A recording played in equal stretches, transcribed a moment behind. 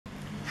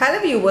Hello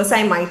viewers, I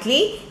am Maitli.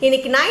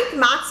 இன்னைக்கு 9th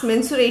maths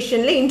mensuration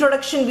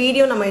introduction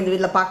video நம்ம இந்த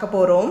வீடியோல பார்க்க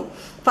போறோம்.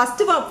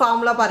 First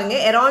formula பாருங்க,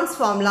 Heron's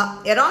formula.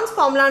 Heron's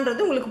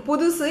formulaன்றது உங்களுக்கு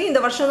புதுசு, இந்த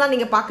வருஷம் தான்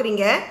நீங்க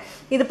பார்க்கறீங்க.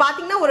 இது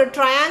பாத்தீங்கன்னா ஒரு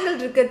triangle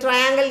இருக்கு,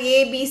 triangle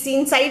ABC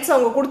sides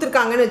அவங்க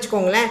கொடுத்திருக்காங்கன்னு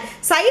வெச்சுக்கோங்களேன்.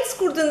 Sides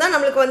கொடுத்திருந்தா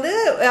நமக்கு வந்து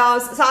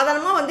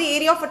சாதாரணமா வந்து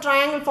area of a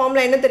triangle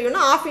formula என்ன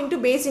தெரியும்னா half into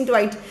base into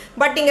height.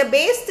 But இங்க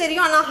base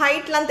தெரியும் ஆனா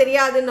heightலாம்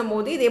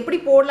தெரியாதுன்னும்போது இது எப்படி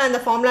போடலாம்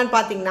இந்த ஃபார்முலான்னு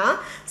பாத்தீங்கன்னா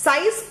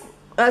sides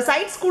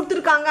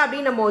கொடுத்திருக்காங்க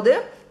அப்படினும்போது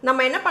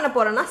நம்ம என்ன பண்ண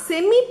போறோம்னா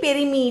செமி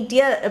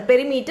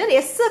பெரிமீட்டர்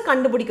s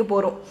கண்டுபிடிக்க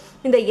போறோம்.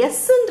 இந்த s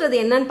ன்றது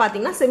என்னன்னு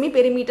பாத்தீங்கன்னா செமி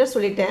பெரிமீட்டர்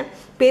சொல்லிட்டேன்.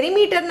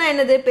 பெரிமீட்டர்னா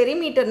என்னது?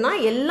 பெரிமீட்டர்னா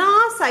எல்லா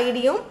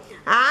சைடையும்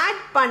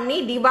ஆட் பண்ணி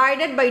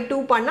டிவைடட் பை 2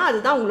 பண்ணா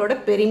அதுதான் உங்களோட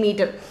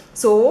பெரிமீட்டர்.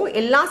 சோ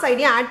எல்லா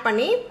சைடையும் ஆட்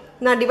பண்ணி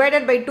நான்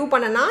divided by 2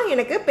 பண்ணனா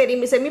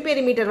எனக்கு செமி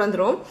பெரிமீட்டர்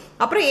வந்துரும்.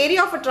 அப்புறம்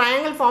area of a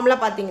triangle formula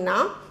பாத்தீங்கன்னா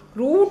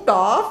root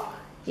of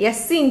s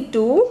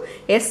into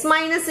s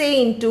minus a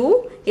into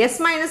s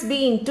minus b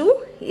into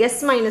s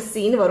minus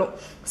c ன்னு வரும்.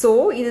 சோ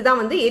இதுதான்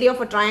வந்து ஏரியா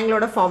ஆஃப் a triangle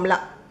ஓட ஃபார்முலா.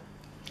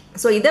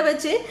 சோ இத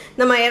வெச்சு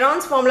நம்ம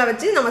Heron's ஃபார்முலா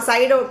வெச்சு நம்ம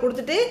சைட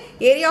கொடுத்துட்டு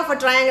ஏரியா ஆஃப் a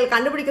triangle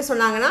கண்டுபிடிக்க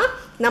சொன்னாங்கன்னா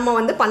நம்ம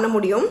வந்து பண்ண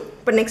முடியும்.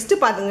 இப்போ நெக்ஸ்ட்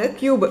பாருங்க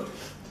கியூப்.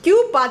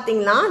 கியூப்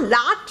பாத்தீங்கன்னா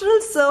lateral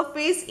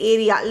surface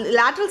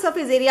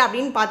area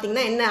அப்படினு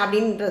பாத்தீங்கன்னா என்ன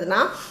அப்படின்றதுனா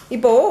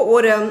இப்போ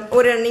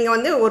ஒரு நீங்க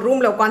வந்து ஒரு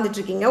ரூம்ல உட்கார்ந்துட்டு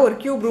இருக்கீங்க, ஒரு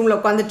கியூப் ரூம்ல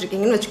உட்கார்ந்துட்டு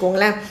இருக்கீங்கன்னு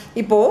வெச்சுக்கோங்களேன்.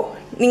 இப்போ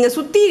நீங்க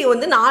சுத்தி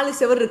வந்து 4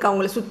 செவர் இருக்கு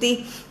அவங்கள சுத்தி.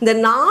 இந்த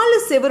 4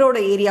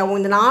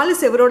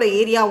 செவரோட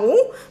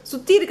ஏரியாவும்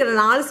சுத்தி இருக்கிற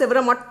 4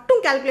 செவரை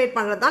மட்டும் கால்குலேட்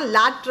பண்றது தான்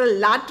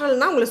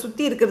லேட்டரல்னா உங்களை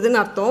சுத்தி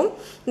இருக்குதுன்னு அர்த்தம்.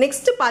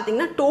 நெக்ஸ்ட்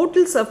பாத்தீங்கன்னா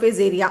total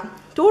surface area.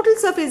 Total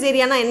surface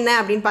ஏரியானா என்ன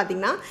அப்படின்னு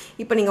பார்த்தீங்கன்னா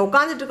இப்போ நீங்கள்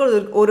உட்காந்துட்டு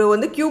இருக்க ஒரு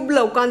வந்து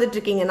கியூப்பில் உட்காந்துட்டு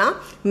இருக்கீங்கன்னா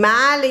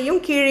மேலேயும்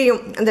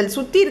கீழேயும் அந்த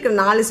சுற்றி இருக்கிற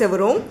 4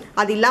 செவரும்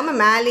அது இல்லாமல்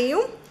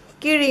மேலேயும்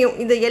கீழேயும்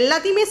இது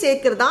எல்லாத்தையுமே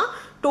சேர்க்கிறது தான்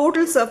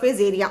டோட்டல் சர்ஃபேஸ்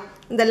ஏரியா.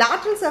 இந்த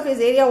லேட்ரல்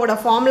சர்ஃபேஸ் ஏரியாவோட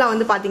ஃபார்முலா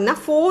வந்து பார்த்தீங்கன்னா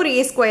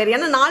 4a².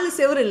 ஏன்னா 4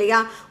 செவரு இல்லையா,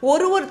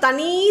 ஒரு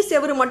தனி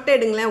செவரு மட்டும்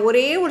எடுங்களேன்,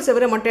 ஒரே ஒரு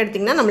செவரை மட்டும்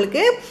எடுத்திங்கன்னா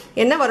நம்மளுக்கு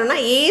என்ன வரும்னா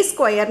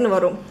a²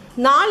 வரும்.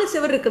 4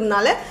 செவரு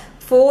இருக்கிறதுனால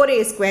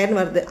 4a²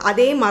 வருது.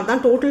 அதே மாதிரி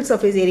தான் டோட்டல்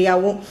சர்ஃபேஸ்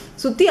ஏரியாவும்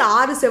சுற்றி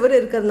 6 செவர்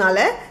இருக்கிறதுனால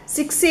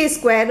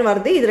 6a²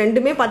 வருது. இது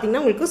ரெண்டுமே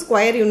பார்த்தீங்கன்னா உங்களுக்கு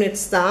ஸ்கொயர்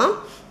யூனிட்ஸ் தான்.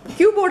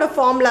 கியூபோட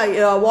ஃபார்முலா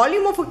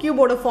வால்யூம் ஆஃப்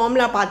கியூபோட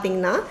ஃபார்முலா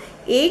பார்த்தீங்கன்னா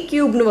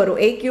a³ வரும்.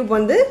 a³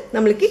 வந்து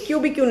நம்மளுக்கு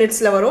கியூபிக்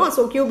யூனிட்ஸில் வரும்.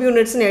 ஸோ கியூப்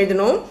யூனிட்ஸ்னு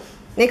எழுதணும்.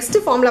 நெக்ஸ்ட்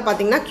ஃபார்முலா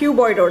பார்த்தீங்கன்னா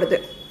கியூபாய்டோடது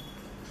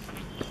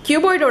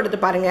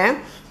பாருங்கள்.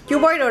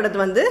 கியூபாய்டோடது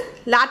வந்து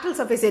லேட்ரல்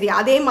சர்ஃபேஸ் ஏரியா.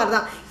 அதே மாதிரி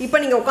தான் இப்போ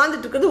நீங்கள்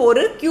உட்காந்துட்டு இருக்கிறது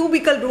ஒரு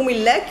கியூபிக்கல் ரூம்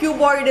இல்லை,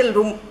 கியூபாய்டல்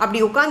ரூம். அப்படி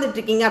உட்காந்துட்டு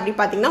இருக்கீங்க அப்படி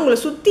பார்த்தீங்கன்னா உங்களை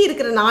சுற்றி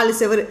இருக்கிற 4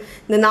 செவர்,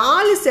 இந்த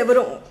 4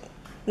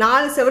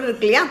 செவர்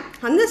இருக்கு இல்லையா,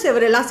 அந்த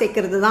செவரெல்லாம்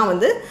சேர்க்கறது தான்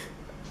வந்து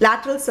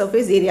லேட்ரல்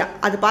சர்ஃபேஸ் ஏரியா.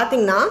 அது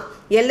பார்த்தீங்கன்னா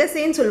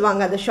LSAன்னு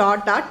சொல்லுவாங்க. அது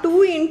ஷார்ட்டாக 2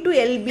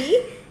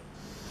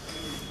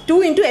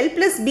 into L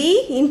plus B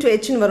into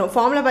Hன்னு வரும்.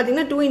 ஃபார்முலா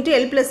பார்த்தீங்கன்னா 2 into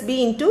L plus B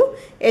into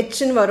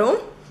Hன்னு வரும்.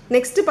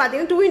 நெக்ஸ்ட்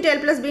பார்த்தீங்கன்னா 2 into L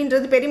plus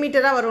Bன்றது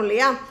பெரிமீட்டராக வரும்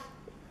இல்லையா,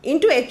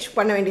 இன்டூ H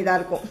பண்ண வேண்டியதாக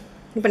இருக்கும்.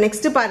 இப்போ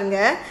நெக்ஸ்ட் பாருங்க,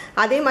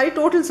 அதே மாதிரி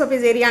டோட்டல்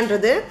சர்ஃபேஸ்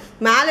ஏரியான்றது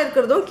மேலே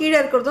இருக்கிறதும் கீழே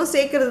இருக்கிறதும்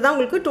சேர்க்கறது தான்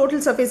உங்களுக்கு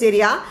total surface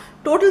area.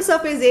 Total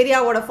surface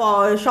ஏரியாவோட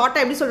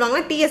ஷார்ட்டாக எப்படி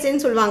சொல்லுவாங்கன்னா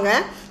TSAன்னு சொல்லுவாங்க.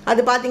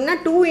 அது பார்த்தீங்கன்னா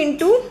 2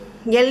 into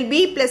LB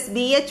plus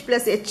BH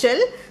plus HL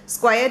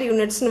square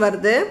யூனிட்ஸ்னு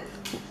வருது.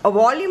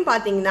 வால்யூம்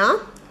பார்த்தீங்கன்னா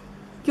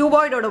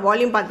கியூபாய்டோட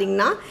வால்யூம்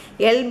பார்த்தீங்கன்னா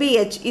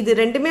LBH. இது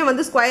ரெண்டுமே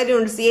வந்து ஸ்கொயர்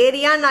யூனிட்ஸ்.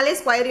 ஏரியானாலே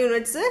ஸ்கொயர்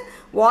யூனிட்ஸு,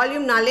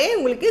 வால்யூம்னாலே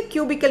உங்களுக்கு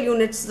கியூபிக்கல்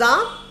யூனிட்ஸ்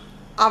தான்.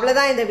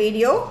 அவ்வளோதான் இந்த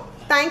வீடியோ.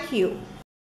 தேங்க்யூ.